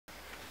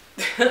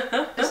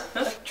Just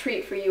a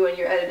treat for you when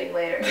you're editing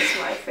later is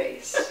my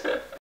face.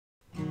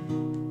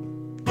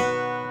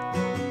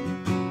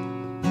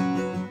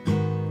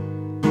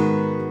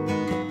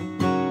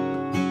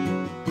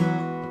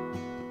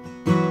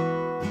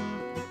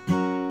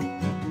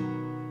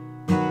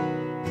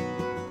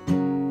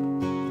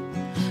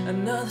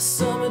 Another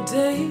summer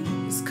day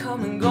is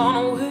come and gone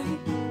away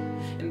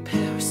in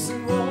Paris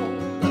and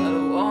Rome, but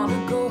I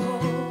wanna go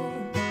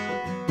home.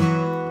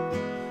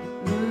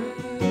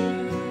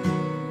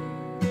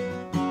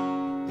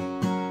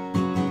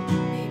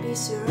 Maybe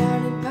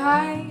surrounded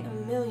by a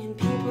million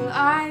people,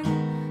 I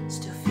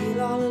still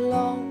feel all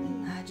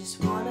alone. I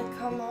just wanna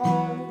come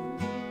home.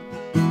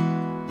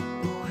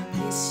 Oh, I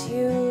miss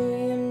you,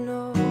 you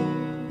know.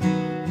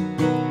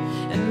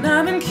 And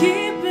I've been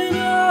keeping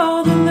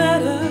all the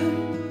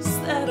letters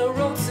that I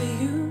wrote to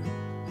you,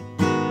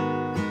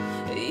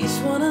 each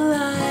one a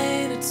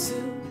line or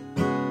two.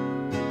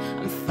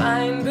 I'm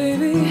fine,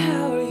 baby,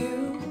 how are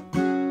you?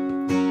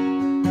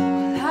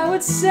 Well, I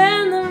would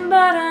send them,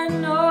 but I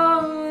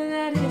know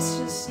that it's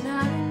just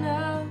not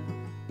enough.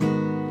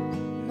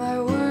 My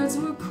words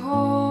were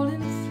cold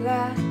and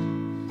flat,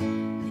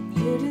 and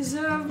you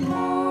deserve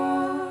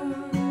more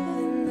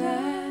than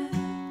that.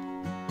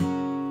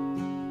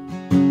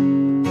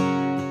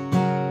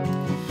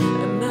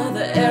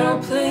 Another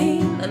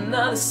aeroplane,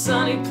 another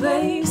sunny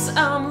place.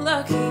 I'm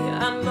lucky,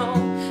 I know,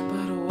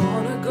 but I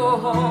wanna go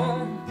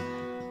home.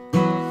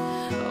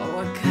 Oh,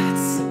 I got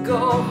to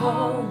go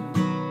home.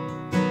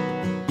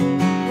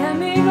 Let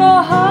me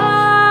go home.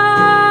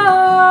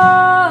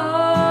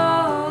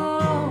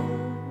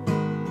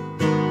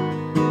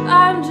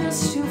 I'm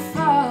just too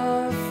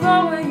far from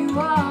where you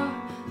are.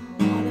 I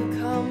wanna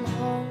come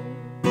home.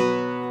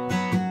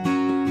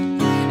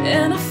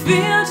 And I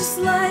feel just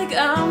like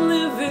I'm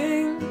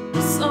living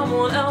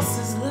someone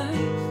else's life.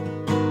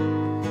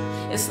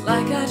 It's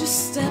like I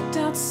just stepped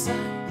outside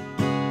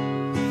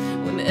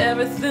when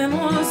everything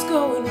was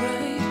going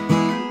right.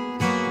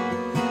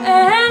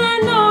 And I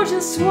know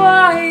just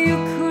why you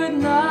could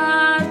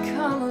not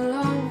come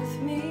along with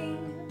me.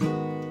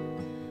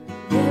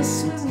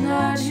 This was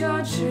not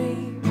your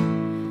dream,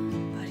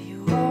 but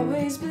you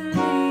always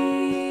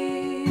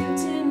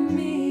believed in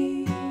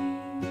me.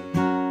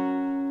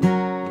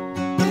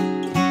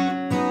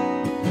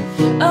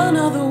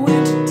 Another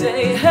winter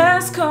day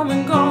has come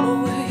and gone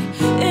away,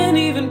 and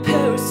even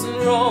Paris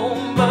and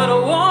Rome, but I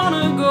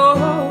wanna go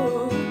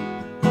home.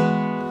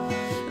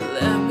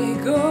 Let me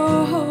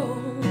go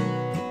home.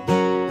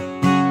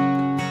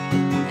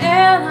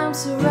 And I'm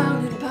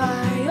surrounded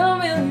by a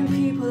million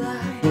people,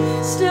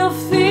 I still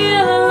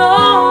feel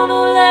alone.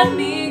 Oh, let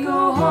me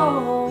go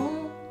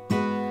home.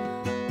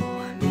 Oh,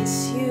 I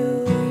miss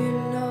you, you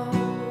know.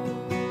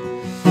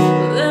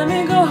 Let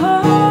me go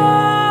home.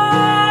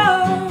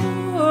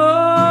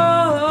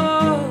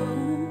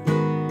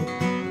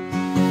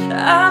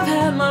 I've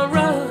had my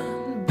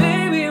run,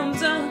 baby, I'm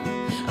done.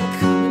 I'm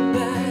coming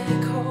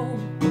back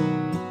home.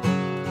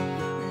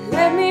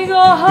 Let me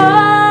go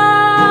home.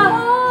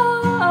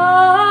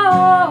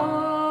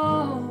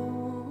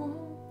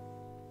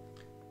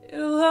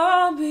 It'll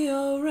all be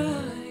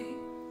alright.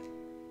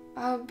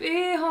 I'll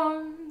be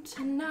home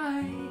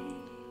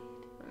tonight.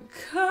 I'm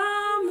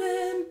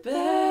coming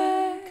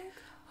back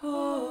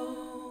home.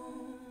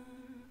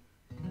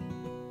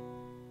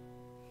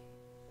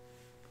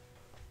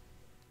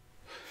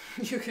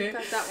 You okay?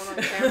 Got that one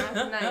on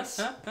camera.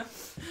 Nice.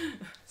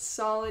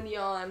 Solid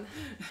yawn.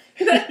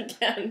 That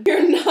again.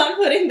 You're not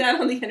putting that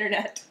on the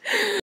internet.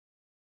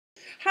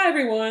 Hi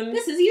everyone.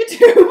 This is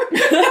YouTube.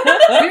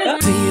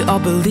 We all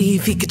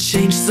believe he could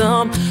change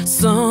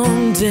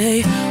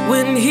someday.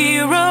 When he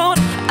wrote,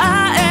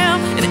 I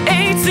am an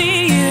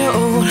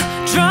 18-year-old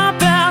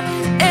dropout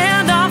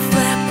and I'm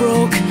flat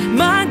broke.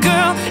 My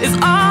girl is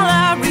all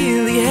I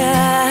really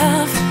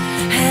have.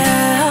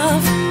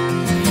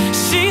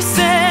 She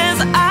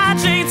says I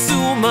change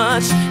too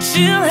much.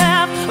 She'll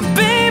have a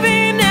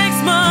baby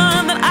next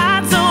month, and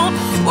I don't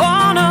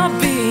wanna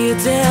be a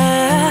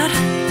dad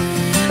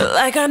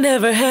like I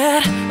never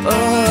had.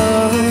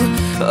 Oh,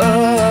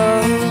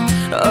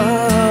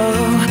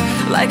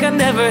 like I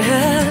never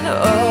had.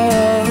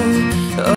 Oh.